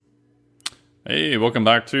Hey, welcome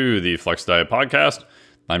back to the Flex Diet Podcast.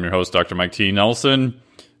 I'm your host, Dr. Mike T. Nelson,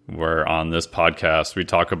 where on this podcast we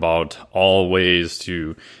talk about all ways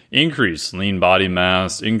to increase lean body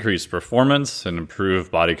mass, increase performance, and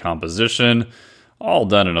improve body composition, all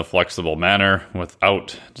done in a flexible manner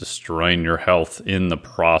without destroying your health in the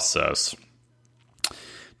process.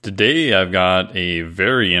 Today I've got a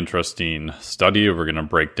very interesting study we're going to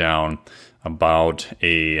break down about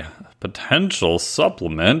a potential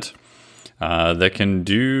supplement that can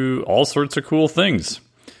do all sorts of cool things.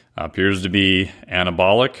 Appears to be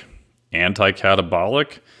anabolic,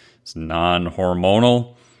 anti-catabolic, it's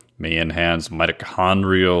non-hormonal, may enhance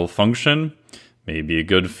mitochondrial function, may be a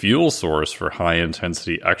good fuel source for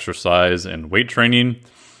high-intensity exercise and weight training,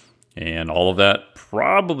 and all of that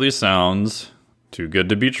probably sounds too good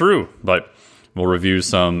to be true, but we'll review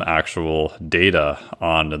some actual data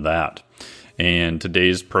on that. And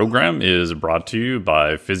today's program is brought to you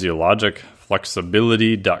by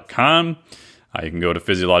physiologicflexibility.com. You can go to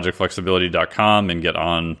physiologicflexibility.com and get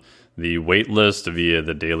on the wait list via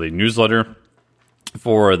the daily newsletter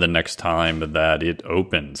for the next time that it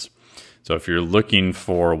opens. So if you're looking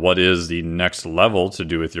for what is the next level to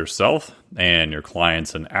do with yourself and your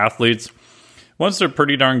clients and athletes, once they're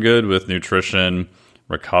pretty darn good with nutrition,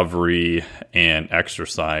 recovery, and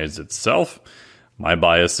exercise itself, my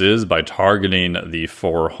bias is by targeting the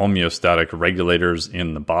 4 homeostatic regulators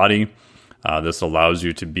in the body. This allows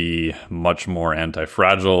you to be much more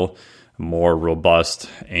anti-fragile, more robust,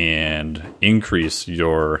 and increase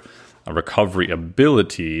your recovery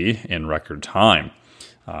ability in record time.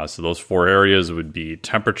 So those 4 areas would be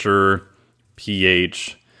temperature,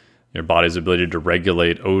 pH, your body's ability to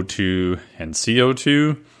regulate O2 and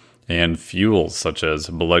CO2, and fuels such as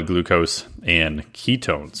blood glucose and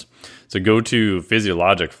ketones. So go to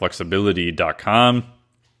physiologicflexibility.com,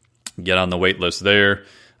 get on the wait list there.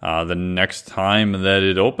 The next time that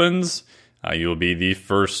it opens, you'll be the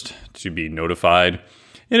first to be notified,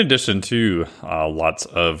 in addition to lots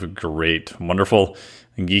of great, wonderful,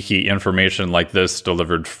 geeky information like this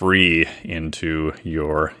delivered free into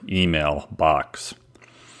your email box.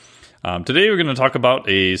 Today we're going to talk about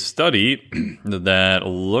a study that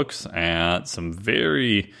looks at some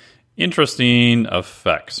very interesting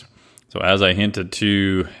effects. So as I hinted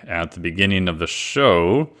to at the beginning of the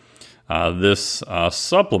show, this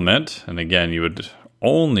supplement, and again, you would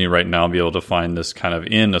only right now be able to find this kind of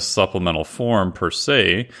in a supplemental form per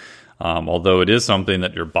se, although it is something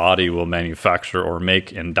that your body will manufacture or make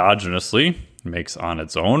endogenously, makes on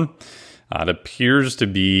its own. It appears to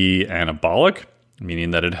be anabolic,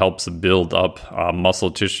 meaning that it helps build up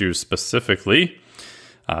muscle tissue specifically.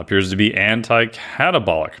 Appears to be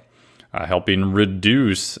anti-catabolic, helping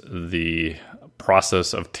reduce the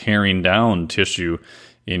process of tearing down tissue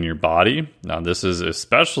in your body. Now, this is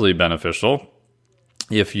especially beneficial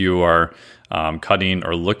if you are cutting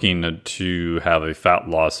or looking to have a fat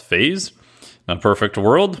loss phase. In a perfect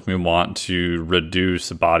world, we want to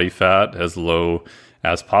reduce body fat as low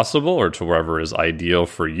as possible or to wherever is ideal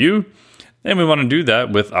for you. And we want to do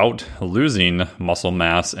that without losing muscle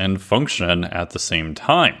mass and function at the same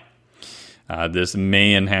time. This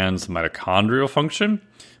may enhance mitochondrial function.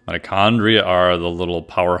 Mitochondria are the little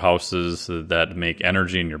powerhouses that make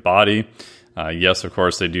energy in your body. Yes, of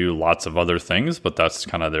course, they do lots of other things, but that's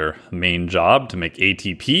kind of their main job, to make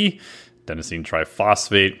ATP, adenosine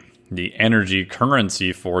triphosphate, the energy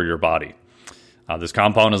currency for your body. This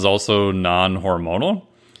compound is also non-hormonal.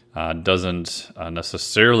 Doesn't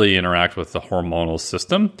necessarily interact with the hormonal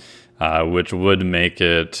system, which would make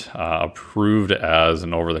it approved as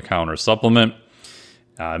an over-the-counter supplement.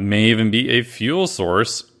 May even be a fuel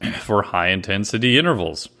source for high-intensity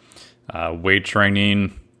intervals, weight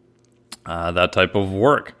training, that type of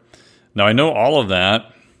work. Now, I know all of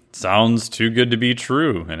that sounds too good to be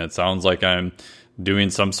true, and it sounds like I'm doing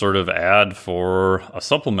some sort of ad for a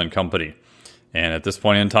supplement company. And at this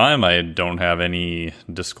point in time, I don't have any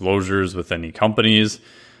disclosures with any companies.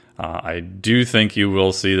 I do think you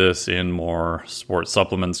will see this in more sports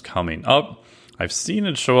supplements coming up. I've seen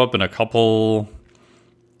it show up in a couple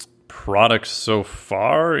products so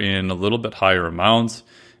far in a little bit higher amounts.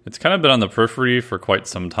 It's kind of been on the periphery for quite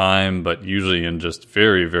some time, but usually in just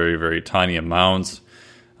very, very, very tiny amounts.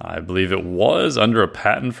 I believe it was under a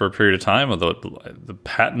patent for a period of time, although the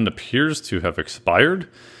patent appears to have expired.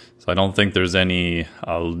 So I don't think there's any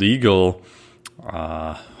legal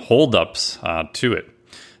holdups to it.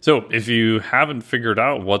 So if you haven't figured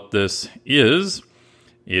out what this is,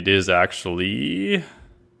 it is actually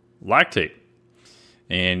lactate.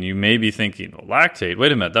 And you may be thinking, well, lactate,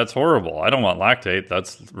 wait a minute, that's horrible. I don't want lactate.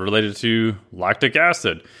 That's related to lactic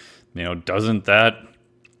acid. Doesn't that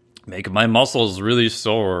make my muscles really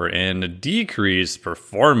sore and decrease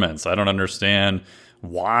performance. I don't understand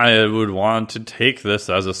why I would want to take this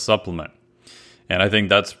as a supplement. And I think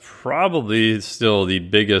that's probably still the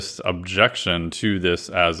biggest objection to this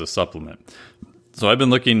as a supplement. So I've been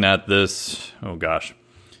looking at this,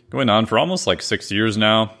 going on for almost like 6 years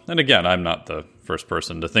now. And again, I'm not the first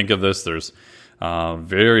person to think of this. There's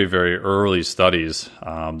very, very early studies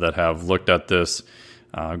that have looked at this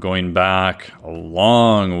going back a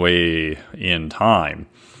long way in time.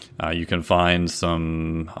 You can find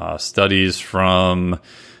some studies from, I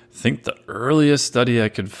think the earliest study I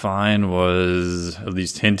could find was at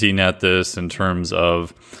least hinting at this in terms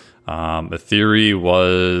of a theory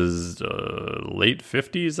was late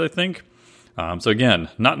 50s, I think. So again,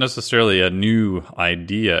 not necessarily a new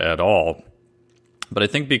idea at all, but I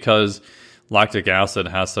think because lactic acid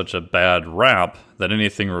has such a bad rap that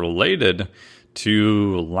anything related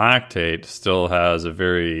to lactate still has a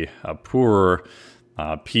very poor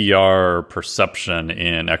PR perception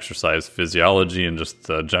in exercise physiology and just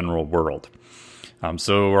the general world.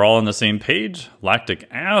 So we're all on the same page. Lactic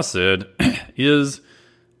acid is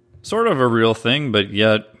sort of a real thing, but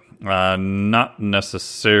yet not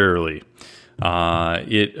necessarily.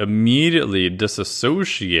 It immediately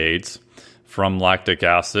disassociates from lactic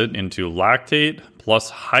acid into lactate plus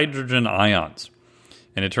hydrogen ions.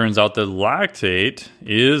 And it turns out that lactate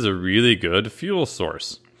is a really good fuel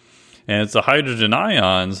source. And it's the hydrogen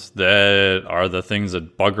ions that are the things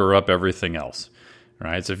that bugger up everything else,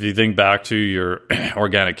 right? So if you think back to your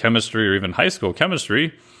organic chemistry or even high school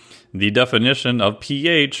chemistry, the definition of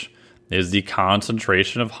pH is the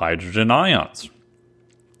concentration of hydrogen ions.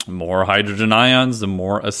 More hydrogen ions, the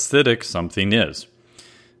more acidic something is.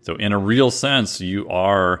 So in a real sense, you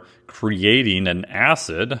are creating an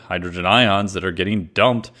acid, hydrogen ions, that are getting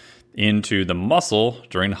dumped into the muscle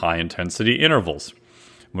during high-intensity intervals.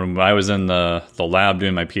 When I was in the lab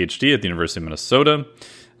doing my PhD at the University of Minnesota,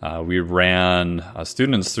 we ran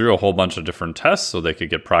students through a whole bunch of different tests so they could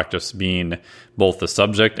get practice being both the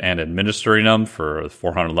subject and administering them for a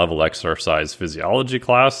 400-level exercise physiology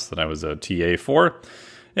class that I was a TA for.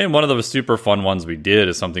 And one of the super fun ones we did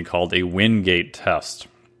is something called a Wingate test.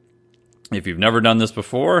 If you've never done this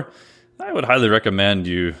before, I would highly recommend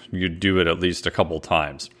you do it at least a couple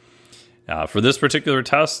times. For this particular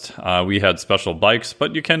test, we had special bikes,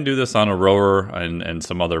 but you can do this on a rower and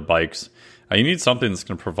some other bikes. You need something that's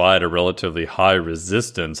going to provide a relatively high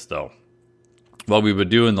resistance, though. What we would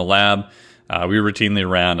do in the lab, we routinely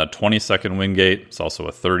ran a 20-second Wingate. It's also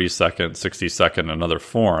a 30-second, 60-second, and other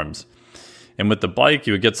forms. And with the bike,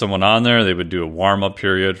 you would get someone on there. They would do a warm-up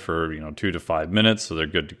period for 2 to 5 minutes, so they're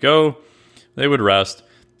good to go. They would rest,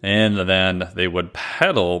 and then they would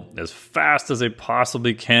pedal as fast as they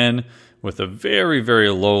possibly can with a very, very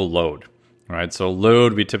low load. All right, so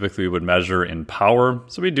load we typically would measure in power,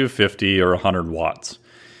 so we do 50 or 100 watts.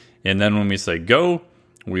 And then when we say go,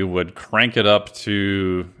 we would crank it up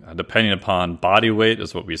to, depending upon body weight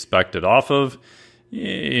is what we spec'd it off of,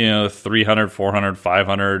 300, 400,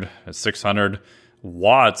 500, 600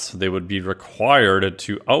 watts they would be required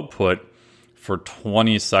to output for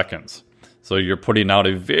 20 seconds. So you're putting out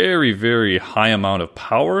a very, very high amount of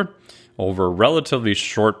power over a relatively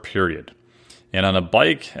short period. And on a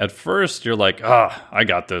bike, at first, you're like, I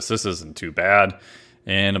got this. This isn't too bad.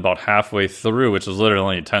 And about halfway through, which is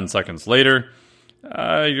literally only 10 seconds later,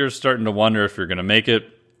 you're starting to wonder if you're going to make it.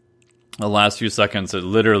 The last few seconds, it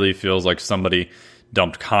literally feels like somebody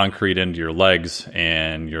dumped concrete into your legs,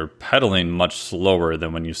 and you're pedaling much slower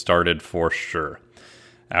than when you started for sure.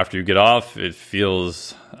 After you get off, it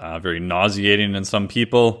feels very nauseating in some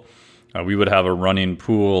people. We would have a running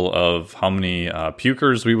pool of how many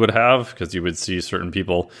pukers we would have, because you would see certain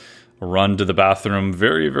people run to the bathroom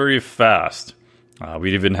very, very fast.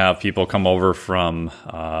 We'd even have people come over from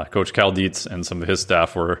Coach Cal Dietz, and some of his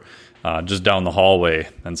staff were just down the hallway.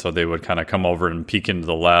 And so they would kind of come over and peek into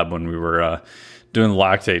the lab when we were doing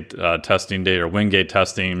lactate testing day or Wingate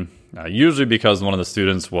testing, usually because one of the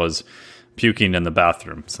students was puking in the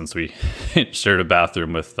bathroom, since we shared a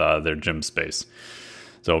bathroom with their gym space.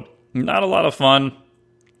 So not a lot of fun.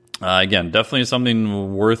 Again, definitely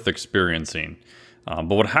something worth experiencing.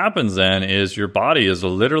 But what happens then is your body is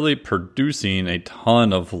literally producing a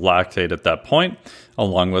ton of lactate at that point,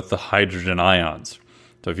 along with the hydrogen ions.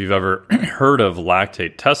 So if you've ever heard of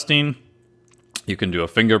lactate testing, you can do a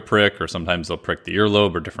finger prick, or sometimes they'll prick the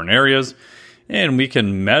earlobe or different areas, and we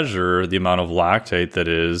can measure the amount of lactate that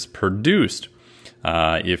is produced.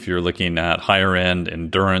 If you're looking at higher end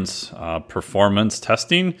endurance performance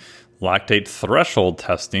testing, lactate threshold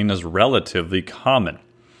testing is relatively common.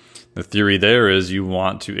 The theory there is you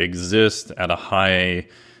want to exist at a high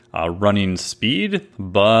running speed,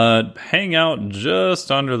 but hang out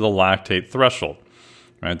just under the lactate threshold.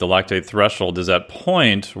 Right, the lactate threshold is that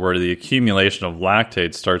point where the accumulation of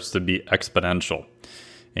lactate starts to be exponential.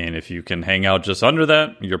 And if you can hang out just under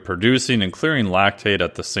that, you're producing and clearing lactate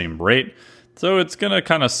at the same rate. So it's going to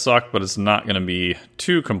kind of suck, but it's not going to be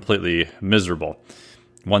too completely miserable.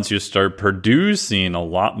 Once you start producing a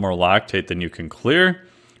lot more lactate than you can clear,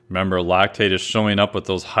 remember lactate is showing up with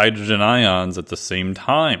those hydrogen ions at the same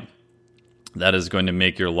time. That is going to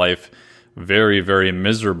make your life very, very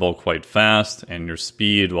miserable quite fast, and your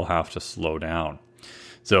speed will have to slow down.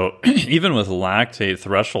 So even with lactate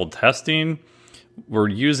threshold testing, we're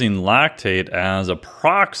using lactate as a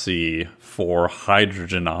proxy for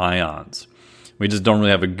hydrogen ions. We just don't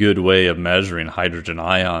really have a good way of measuring hydrogen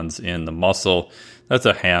ions in the muscle. That's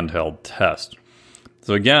a handheld test.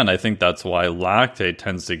 So again, I think that's why lactate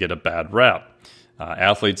tends to get a bad rap.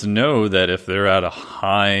 Athletes know that if they're at a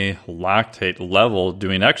high lactate level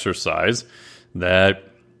doing exercise, that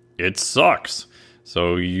it sucks.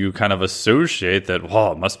 So you kind of associate that,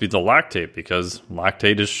 well, it must be the lactate because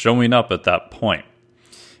lactate is showing up at that point.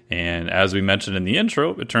 And as we mentioned in the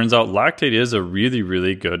intro, it turns out lactate is a really,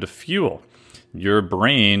 really good fuel. Your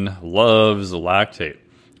brain loves lactate.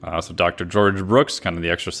 So Dr. George Brooks, kind of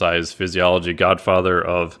the exercise physiology godfather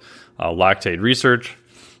of lactate research,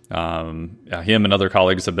 him and other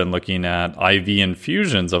colleagues have been looking at IV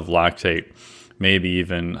infusions of lactate, maybe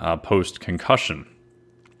even post-concussion,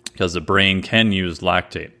 because the brain can use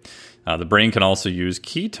lactate. The brain can also use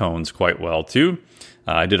ketones quite well, too.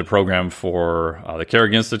 I did a program for the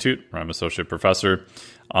Carrick Institute, where I'm associate professor,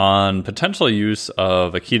 on potential use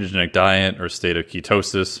of a ketogenic diet or state of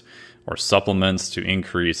ketosis or supplements to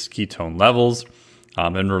increase ketone levels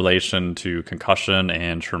in relation to concussion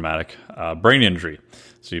and traumatic brain injury.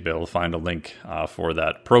 So you'll be able to find a link for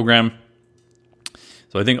that program.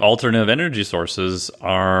 So I think alternative energy sources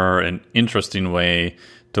are an interesting way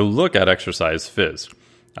to look at exercise phys.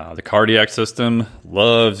 The cardiac system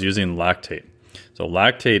loves using lactate. So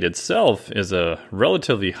lactate itself is a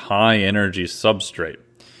relatively high energy substrate.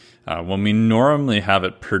 When we normally have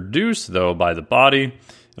it produced, though, by the body,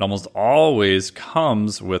 it almost always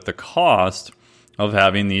comes with the cost of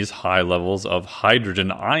having these high levels of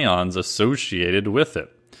hydrogen ions associated with it.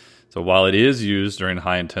 So while it is used during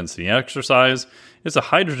high-intensity exercise, it's the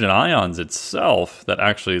hydrogen ions itself that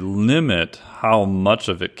actually limit how much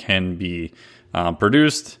of it can be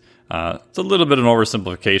produced. It's a little bit of an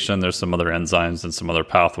oversimplification. There's some other enzymes and some other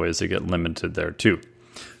pathways that get limited there too.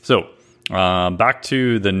 So back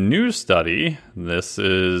to the new study. This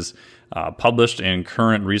is published in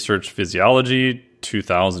Current Research Physiology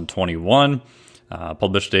 2021.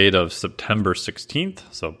 Published date of September 16th,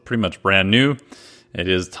 so pretty much brand new. It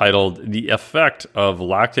is titled The Effect of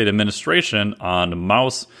Lactate Administration on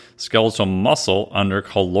Mouse Skeletal Muscle Under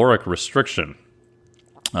Caloric Restriction.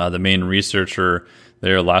 The main researcher,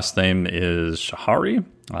 their last name is Shaharai,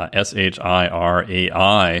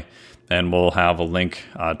 Shirai, and we'll have a link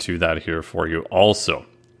to that here for you also.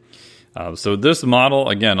 So this model,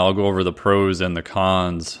 again, I'll go over the pros and the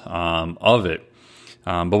cons of it.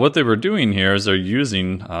 But what they were doing here is they're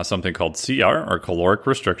using something called CR, or caloric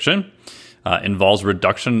restriction. Involves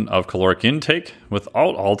reduction of caloric intake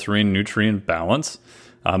without altering nutrient balance.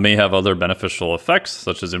 May have other beneficial effects,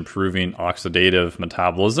 such as improving oxidative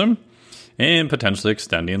metabolism and potentially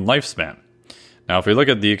extending lifespan. Now, if we look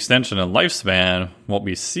at the extension in lifespan, what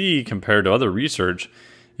we see compared to other research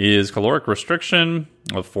is caloric restriction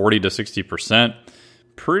of 40 to 60%.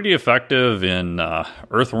 Pretty effective in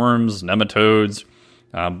earthworms, nematodes,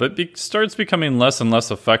 but starts becoming less and less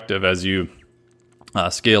effective as you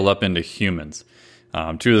scale up into humans.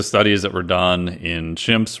 Two of the studies that were done in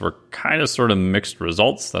chimps were kind of sort of mixed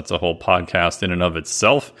results. That's a whole podcast in and of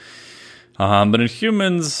itself. But in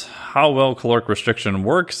humans, how well caloric restriction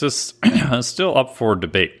works is still up for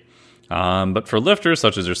debate. But for lifters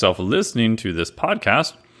such as yourself listening to this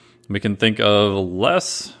podcast, we can think of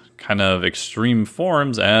less kind of extreme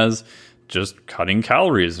forms as just cutting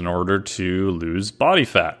calories in order to lose body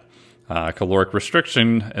fat. Caloric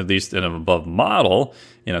restriction, at least in an above model,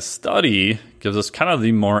 in a study, gives us kind of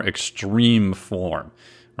the more extreme form,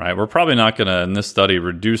 right? We're probably not going to, in this study,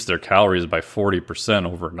 reduce their calories by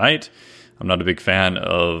 40% overnight. I'm not a big fan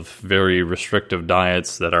of very restrictive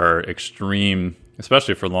diets that are extreme,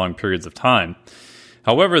 especially for long periods of time.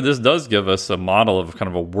 However, this does give us a model of kind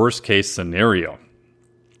of a worst case scenario,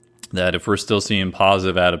 that if we're still seeing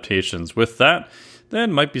positive adaptations with that,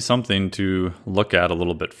 then might be something to look at a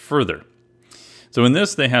little bit further. So in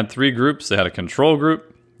this, they had three groups. They had a control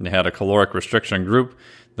group, they had a caloric restriction group,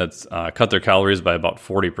 that's cut their calories by about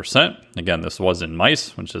 40%. Again, this was in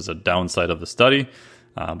mice, which is a downside of the study,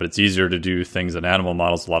 but it's easier to do things in animal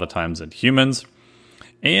models a lot of times than humans.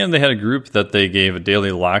 And they had a group that they gave a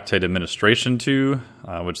daily lactate administration to,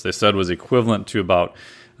 which they said was equivalent to about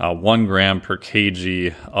 1 gram per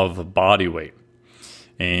kg of body weight.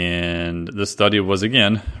 And this study was,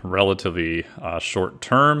 again, relatively short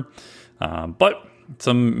term, but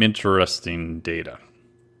some interesting data.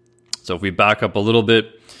 So if we back up a little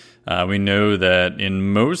bit, we know that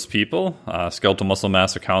in most people, skeletal muscle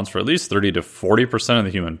mass accounts for at least 30 to 40% of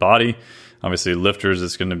the human body. Obviously, lifters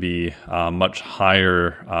is going to be much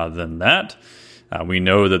higher than that. We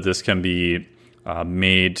know that this can be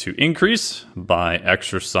made to increase by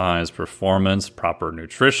exercise performance, proper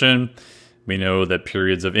nutrition. We know that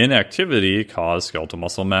periods of inactivity cause skeletal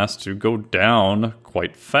muscle mass to go down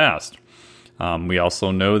quite fast. We also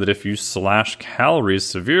know that if you slash calories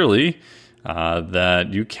severely,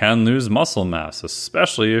 that you can lose muscle mass,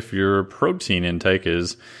 especially if your protein intake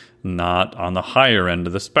is not on the higher end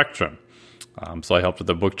of the spectrum. So I helped with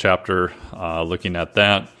the book chapter looking at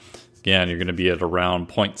that. Again, you're going to be at around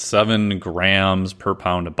 0.7 grams per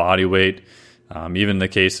pound of body weight. Even the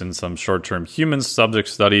case in some short-term human subject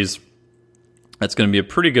studies, that's going to be a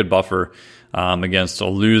pretty good buffer against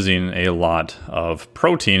losing a lot of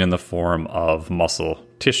protein in the form of muscle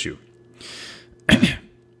tissue.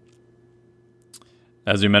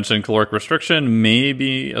 As we mentioned, caloric restriction may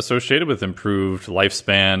be associated with improved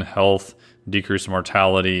lifespan, health, decreased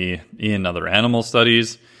mortality in other animal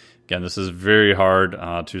studies. Again, this is very hard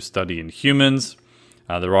to study in humans.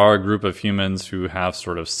 There are a group of humans who have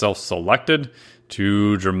sort of self-selected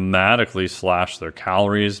to dramatically slash their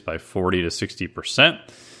calories by 40 to 60%.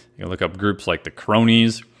 You can look up groups like the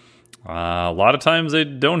cronies. A lot of times they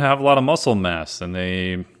don't have a lot of muscle mass and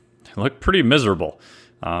they look pretty miserable.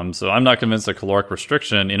 So I'm not convinced that caloric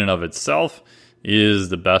restriction in and of itself is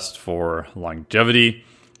the best for longevity.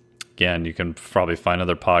 Again, you can probably find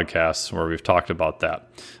other podcasts where we've talked about that.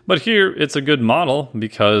 But here, it's a good model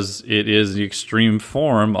because it is the extreme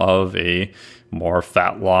form of a more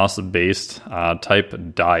fat loss-based type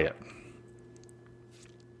diet.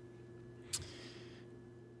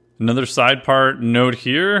 Another side part note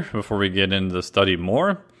here before we get into the study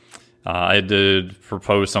more. I did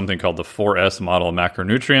propose something called the 4S model of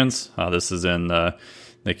macronutrients. This is in the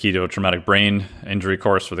Keto Traumatic Brain Injury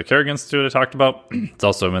course for the Carrick Institute I talked about. It's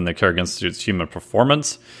also in the Carrick Institute's Human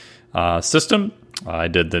Performance System. I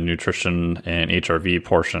did the nutrition and HRV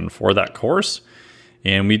portion for that course.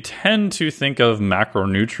 And we tend to think of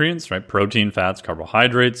macronutrients, right? Protein, fats,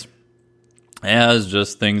 carbohydrates, as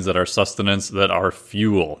just things that are sustenance, that are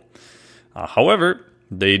fuel. However,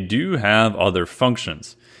 they do have other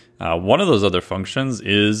functions. One of those other functions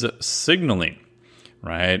is signaling,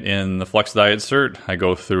 right? In the Flex Diet Cert, I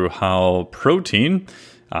go through how protein,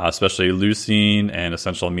 especially leucine and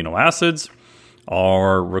essential amino acids,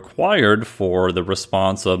 are required for the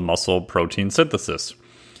response of muscle protein synthesis.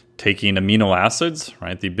 Taking amino acids,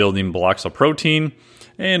 right, the building blocks of protein,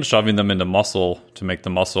 and shoving them into muscle to make the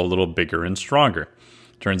muscle a little bigger and stronger.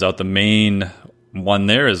 Turns out the main one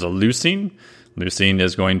there is a leucine. Leucine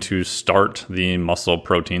is going to start the muscle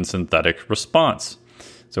protein synthetic response.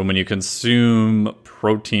 So when you consume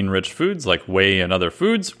protein-rich foods like whey and other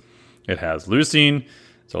foods, it has leucine.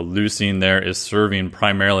 So leucine there is serving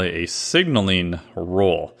primarily a signaling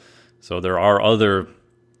role. So there are other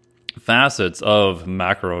facets of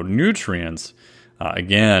macronutrients,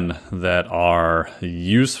 again, that are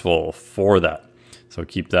useful for that. So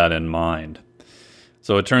keep that in mind.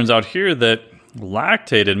 So it turns out here that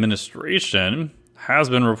lactate administration has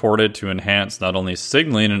been reported to enhance not only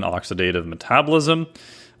signaling and oxidative metabolism,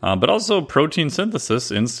 but also protein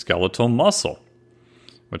synthesis in skeletal muscle,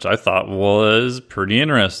 which I thought was pretty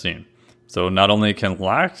interesting. So not only can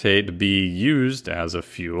lactate be used as a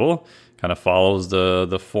fuel, kind of follows the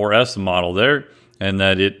 4S model there, and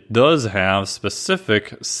that it does have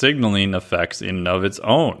specific signaling effects in and of its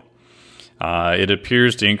own. It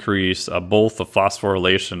appears to increase both the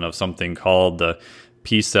phosphorylation of something called the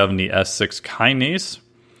P70S6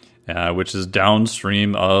 kinase, which is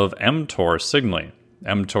downstream of mTOR signaling.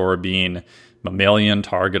 mTOR being mammalian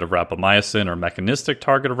target of rapamycin or mechanistic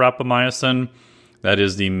target of rapamycin. That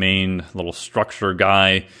is the main little structure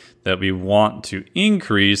guy that we want to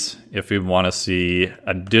increase if we want to see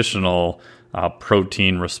additional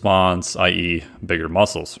protein response, i.e. bigger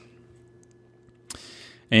muscles.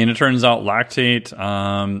 And it turns out lactate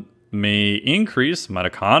may increase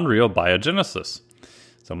mitochondrial biogenesis.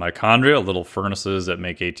 So mitochondria, little furnaces that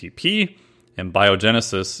make ATP, and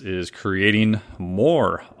biogenesis is creating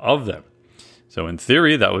more of them. So in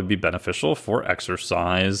theory, that would be beneficial for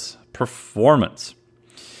exercise performance.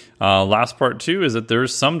 Last part too is that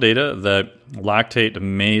there's some data that lactate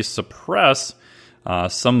may suppress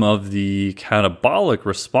some of the catabolic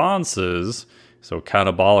responses, so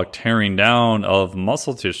catabolic tearing down of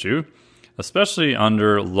muscle tissue, especially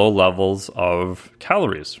under low levels of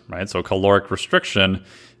calories, right? So caloric restriction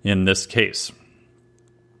in this case.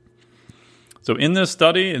 So in this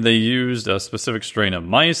study, they used a specific strain of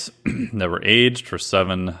mice that were aged for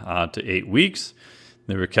 7 to 8 weeks.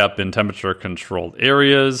 They were kept in temperature-controlled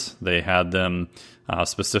areas. They had them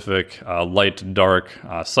specific light-dark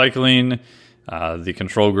cycling. The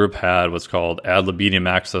control group had what's called ad libitum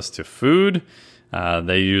access to food.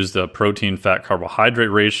 They used a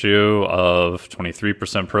protein-fat-carbohydrate ratio of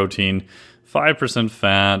 23% protein, 5%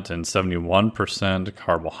 fat, and 71%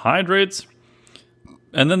 carbohydrates.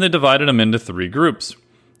 And then they divided them into 3 groups.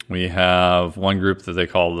 We have one group that they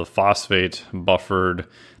call the phosphate buffered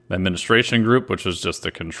administration group, which is just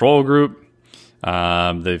the control group.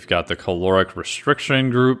 They've got the caloric restriction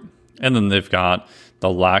group, and then they've got the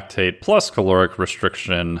lactate plus caloric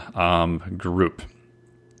restriction group.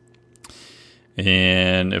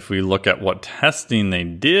 And if we look at what testing they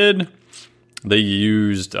did, they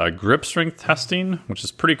used grip strength testing, which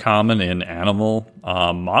is pretty common in animal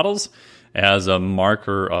models, as a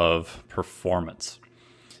marker of performance.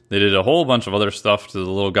 They did a whole bunch of other stuff to the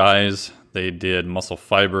little guys. They did muscle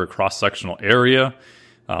fiber cross-sectional area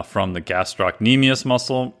from the gastrocnemius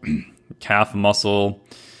muscle, calf muscle.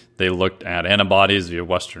 They looked at antibodies via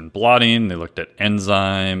Western blotting. They looked at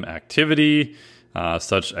enzyme activity,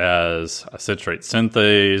 such as citrate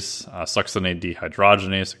synthase, succinate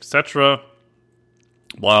dehydrogenase, etc.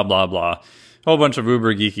 Blah, blah, blah. A whole bunch of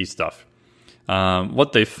uber geeky stuff.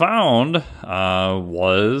 What they found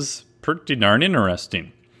was pretty darn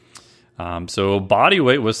interesting. So body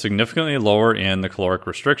weight was significantly lower in the caloric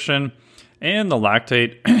restriction and the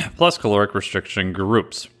lactate plus caloric restriction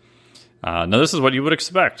groups. Now, this is what you would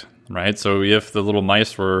expect, right? So if the little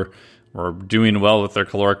mice were doing well with their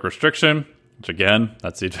caloric restriction, which again,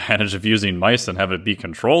 that's the advantage of using mice and have it be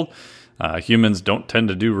controlled. Humans don't tend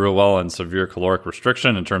to do real well in severe caloric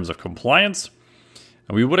restriction in terms of compliance.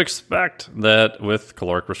 And we would expect that with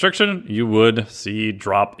caloric restriction, you would see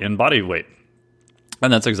drop in body weight.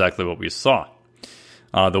 And that's exactly what we saw.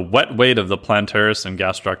 The wet weight of the plantaris and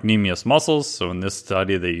gastrocnemius muscles, so in this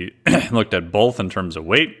study they looked at both in terms of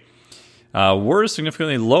weight, were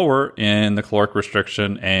significantly lower in the caloric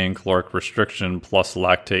restriction and caloric restriction plus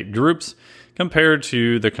lactate groups compared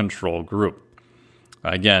to the control group.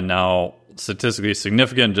 Again, now statistically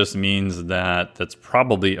significant just means that that's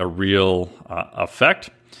probably a real effect,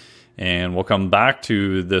 and we'll come back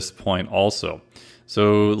to this point also.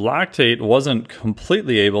 So lactate wasn't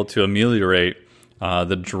completely able to ameliorate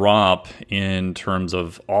the drop in terms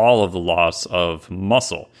of all of the loss of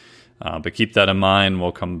muscle. But keep that in mind,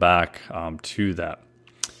 we'll come back to that.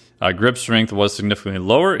 Grip strength was significantly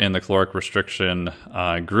lower in the caloric restriction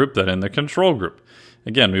group than in the control group.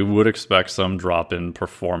 Again, we would expect some drop in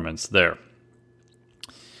performance there.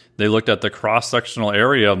 They looked at the cross-sectional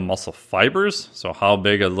area of muscle fibers, so how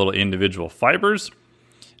big are little individual fibers.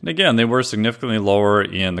 And again, they were significantly lower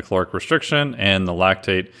in the caloric restriction and the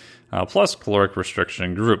lactate plus caloric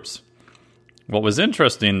restriction groups. What was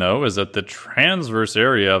interesting, though, is that the transverse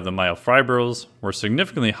area of the myofibrils were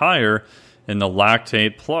significantly higher in the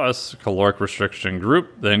lactate plus caloric restriction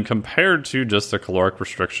group than compared to just the caloric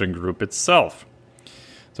restriction group itself.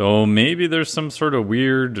 So maybe there's some sort of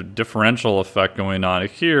weird differential effect going on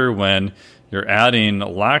here when you're adding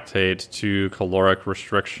lactate to caloric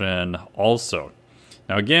restriction also.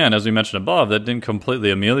 Now again, as we mentioned above, that didn't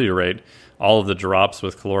completely ameliorate all of the drops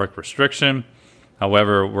with caloric restriction.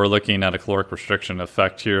 However, we're looking at a caloric restriction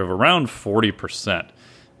effect here of around 40%.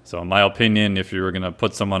 So in my opinion, if you were going to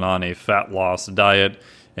put someone on a fat loss diet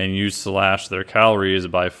and you slash their calories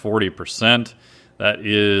by 40%, that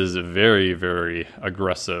is very, very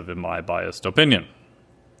aggressive in my biased opinion.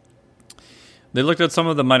 They looked at some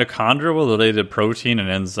of the mitochondrial-related protein and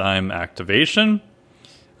enzyme activation.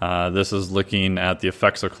 This is looking at the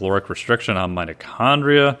effects of caloric restriction on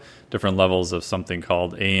mitochondria, different levels of something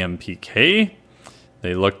called AMPK.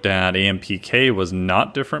 They looked at AMPK was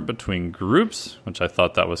not different between groups, which I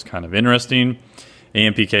thought that was kind of interesting.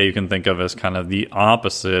 AMPK you can think of as kind of the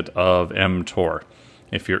opposite of mTOR.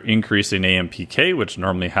 If you're increasing AMPK, which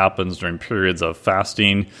normally happens during periods of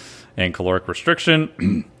fasting and caloric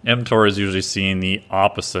restriction, mTOR is usually seeing the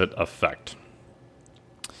opposite effect.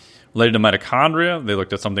 Related to mitochondria, they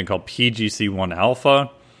looked at something called PGC1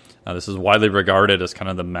 alpha. This is widely regarded as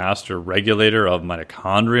kind of the master regulator of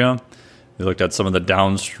mitochondria. They looked at some of the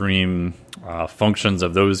downstream functions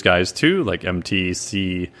of those guys too, like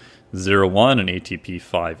MTC01 and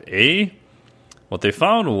ATP5A. What they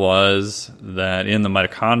found was that in the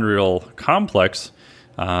mitochondrial complex,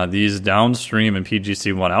 these downstream and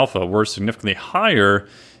PGC1 alpha were significantly higher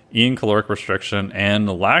in caloric restriction and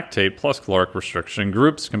lactate plus caloric restriction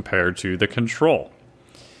groups compared to the control.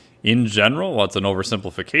 In general, well, it's an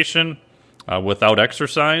oversimplification. Without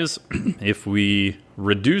exercise, if we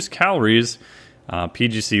reduce calories,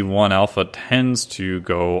 PGC1 alpha tends to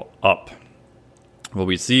go up. What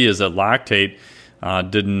we see is that lactate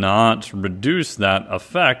did not reduce that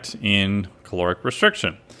effect in caloric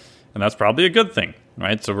restriction. And that's probably a good thing,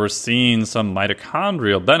 right? So we're seeing some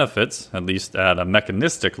mitochondrial benefits, at least at a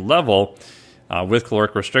mechanistic level, with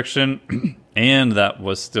caloric restriction, and that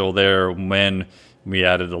was still there when we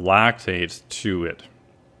added the lactate to it.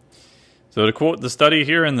 So to quote the study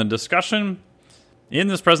here in the discussion, in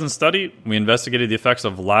this present study, we investigated the effects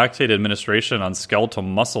of lactate administration on skeletal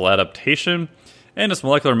muscle adaptation and its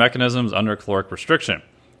molecular mechanisms under caloric restriction,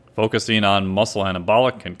 focusing on muscle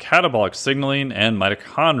anabolic and catabolic signaling and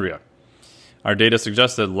mitochondria. Our data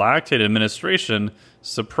suggests that lactate administration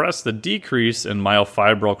suppressed the decrease in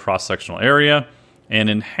myofibril cross-sectional area and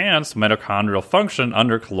enhanced mitochondrial function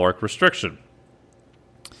under caloric restriction.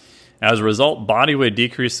 As a result, body weight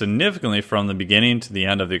decreased significantly from the beginning to the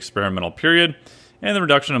end of the experimental period, and the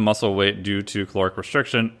reduction in muscle weight due to caloric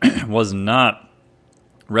restriction was not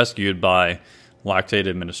rescued by lactate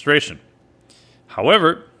administration.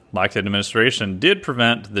 However, lactate administration did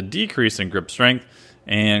prevent the decrease in grip strength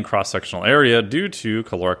and cross-sectional area due to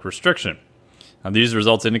caloric restriction. Now, these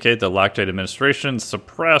results indicate that lactate administration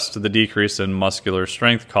suppressed the decrease in muscular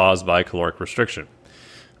strength caused by caloric restriction.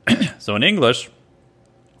 So in English,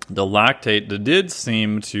 the lactate did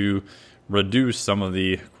seem to reduce some of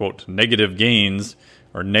the, quote, negative gains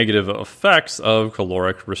or negative effects of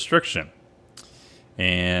caloric restriction.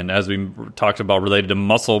 And as we talked about related to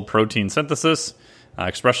muscle protein synthesis,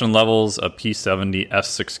 expression levels of P70,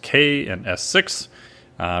 S6K, and S6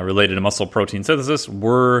 related to muscle protein synthesis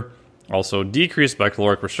were also decreased by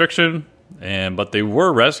caloric restriction, but they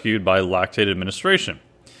were rescued by lactate administration.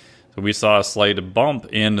 So we saw a slight bump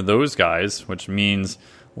in those guys, which means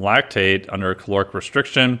lactate under caloric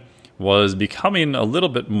restriction was becoming a little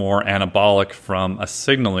bit more anabolic from a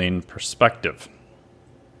signaling perspective.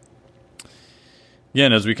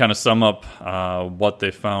 Again, as we kind of sum up what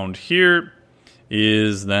they found here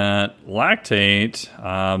is that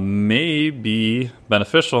lactate may be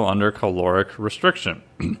beneficial under caloric restriction.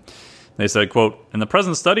 They said, quote, in the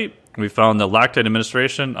present study, we found that lactate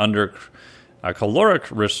administration under caloric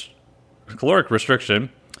restriction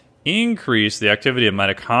increase the activity of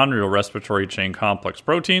mitochondrial respiratory chain complex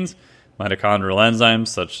proteins, mitochondrial enzymes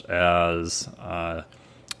such as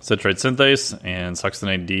citrate synthase and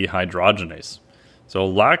succinate dehydrogenase. So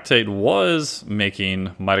lactate was making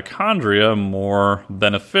mitochondria more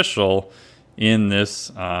beneficial in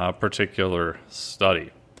this particular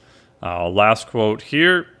study. Last quote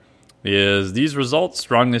here is, these results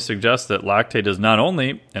strongly suggest that lactate is not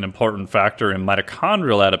only an important factor in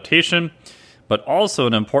mitochondrial adaptation, but also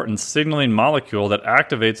an important signaling molecule that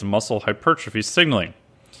activates muscle hypertrophy signaling.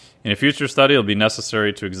 In a future study, it will be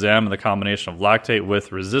necessary to examine the combination of lactate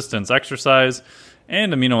with resistance exercise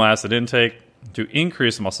and amino acid intake to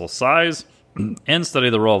increase muscle size and study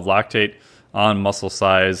the role of lactate on muscle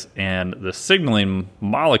size and the signaling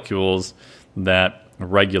molecules that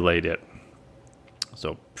regulate it.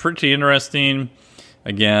 So pretty interesting.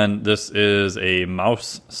 Again, this is a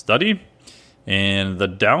mouse study. And the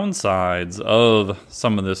downsides of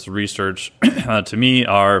some of this research to me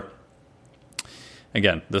are,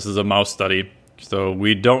 again, this is a mouse study, so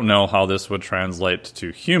we don't know how this would translate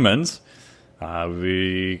to humans.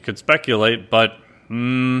 We could speculate, but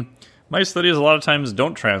mice studies a lot of times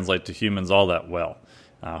don't translate to humans all that well.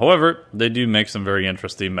 However, they do make some very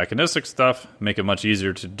interesting mechanistic stuff, make it much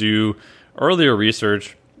easier to do earlier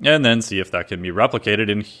research, and then see if that can be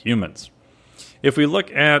replicated in humans. If we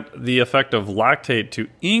look at the effect of lactate to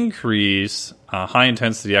increase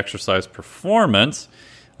high-intensity exercise performance,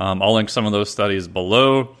 I'll link some of those studies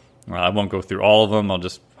below. I won't go through all of them. I'll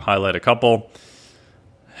just highlight a couple.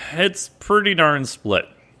 It's pretty darn split,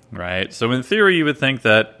 right? So in theory, you would think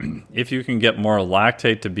that if you can get more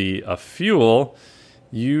lactate to be a fuel,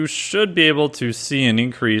 you should be able to see an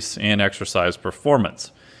increase in exercise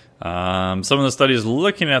performance. Some of the studies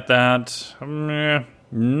looking at that,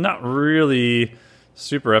 not really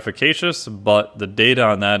super efficacious, but the data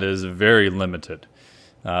on that is very limited.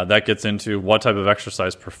 That gets into what type of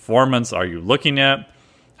exercise performance are you looking at?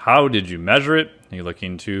 How did you measure it? Are you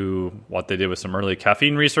looking to what they did with some early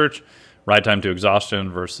caffeine research? ride time to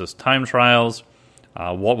exhaustion versus time trials.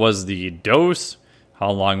 What was the dose?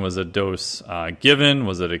 How long was the dose given?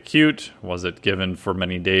 Was it acute? Was it given for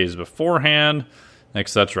many days beforehand,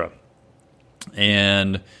 etc.?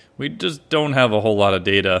 And we just don't have a whole lot of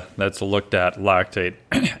data that's looked at lactate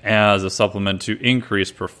as a supplement to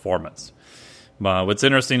increase performance. What's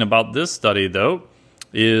interesting about this study, though,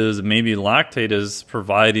 is maybe lactate is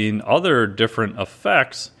providing other different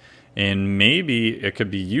effects, and maybe it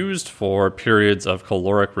could be used for periods of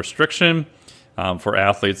caloric restriction for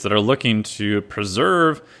athletes that are looking to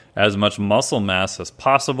preserve as much muscle mass as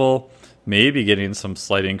possible, maybe getting some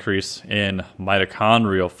slight increase in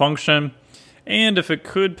mitochondrial function. And if it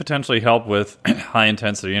could potentially help with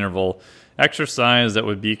high-intensity interval exercise, that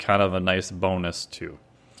would be kind of a nice bonus too.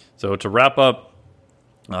 So to wrap up,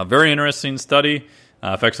 a very interesting study,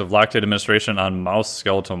 effects of lactate administration on mouse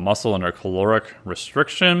skeletal muscle under caloric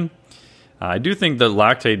restriction. I do think that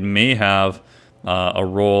lactate may have a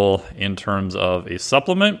role in terms of a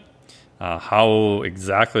supplement. How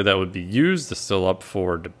exactly that would be used is still up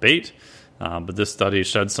for debate. But this study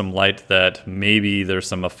shed some light that maybe there's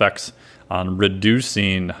some effects on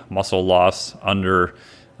reducing muscle loss under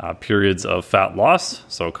periods of fat loss,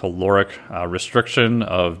 so caloric restriction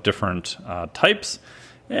of different types,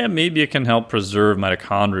 and maybe it can help preserve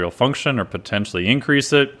mitochondrial function or potentially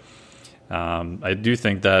increase it. I do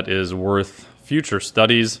think that is worth future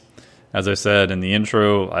studies. As I said in the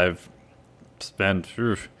intro, I've started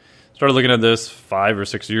looking at this 5 or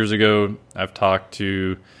 6 years ago. I've talked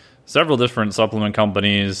to several different supplement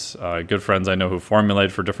companies, good friends I know who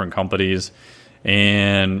formulate for different companies.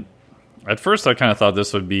 And at first I kind of thought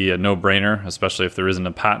this would be a no-brainer, especially if there isn't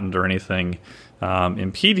a patent or anything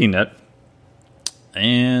impeding it.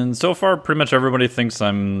 And so far, pretty much everybody thinks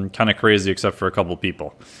I'm kind of crazy except for a couple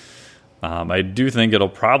people. I do think it'll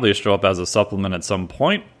probably show up as a supplement at some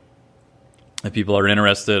point. If people are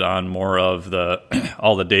interested on more of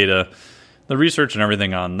all the data, the research and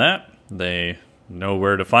everything on that, they know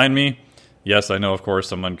where to find me. Yes, I know, of course,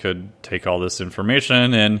 someone could take all this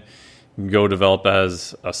information and go develop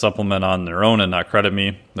as a supplement on their own and not credit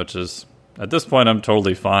me, which is, at this point, I'm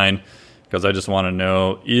totally fine because I just want to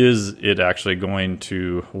know, is it actually going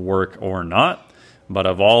to work or not? But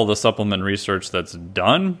of all the supplement research that's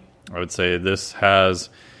done, I would say this has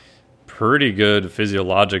pretty good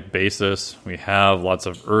physiologic basis. We have lots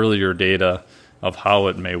of earlier data of how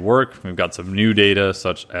it may work. We've got some new data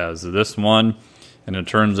such as this one. And in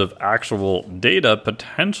terms of actual data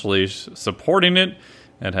potentially supporting it,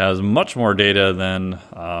 it has much more data than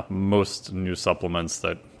most new supplements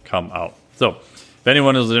that come out. So if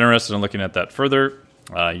anyone is interested in looking at that further,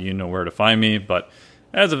 you know where to find me. But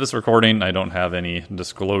as of this recording, I don't have any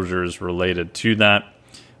disclosures related to that.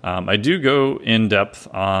 I do go in depth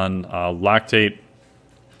on lactate,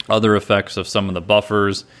 other effects of some of the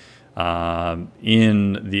buffers,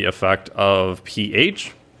 in the effect of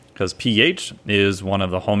pH, because pH is one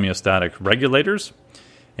of the homeostatic regulators.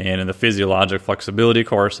 And in the physiologic flexibility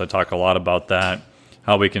course, I talk a lot about that,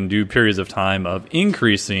 how we can do periods of time of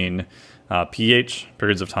increasing pH,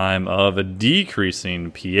 periods of time of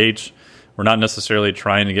decreasing pH. We're not necessarily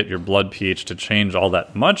trying to get your blood pH to change all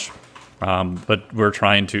that much, but we're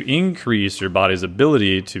trying to increase your body's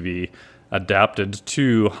ability to be adapted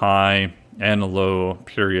to high and low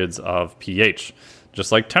periods of pH,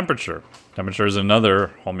 just like temperature. Temperature is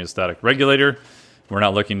another homeostatic regulator. We're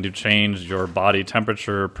not looking to change your body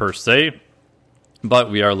temperature per se, but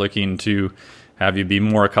we are looking to have you be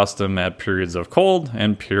more accustomed at periods of cold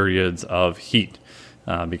and periods of heat,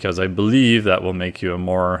 because I believe that will make you a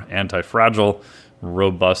more anti-fragile,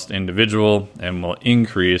 robust individual and will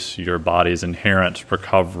increase your body's inherent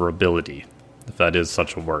recoverability, if that is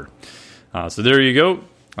such a word. So there you go.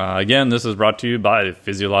 Again, this is brought to you by the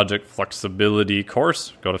Physiologic Flexibility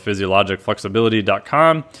course. Go to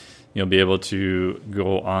physiologicflexibility.com. You'll be able to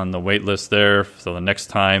go on the wait list there. So the next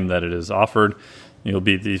time that it is offered, you'll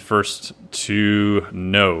be the first to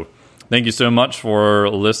know. Thank you so much for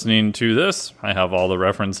listening to this. I have all the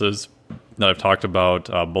references that I've talked about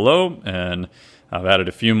below, and I've added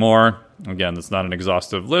a few more. Again, it's not an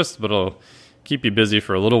exhaustive list, but it'll keep you busy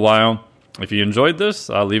for a little while. If you enjoyed this,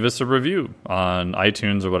 leave us a review on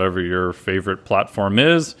iTunes or whatever your favorite platform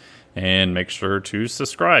is, and make sure to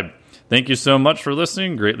subscribe. Thank you so much for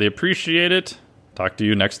listening. Greatly appreciate it. Talk to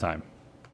you next time.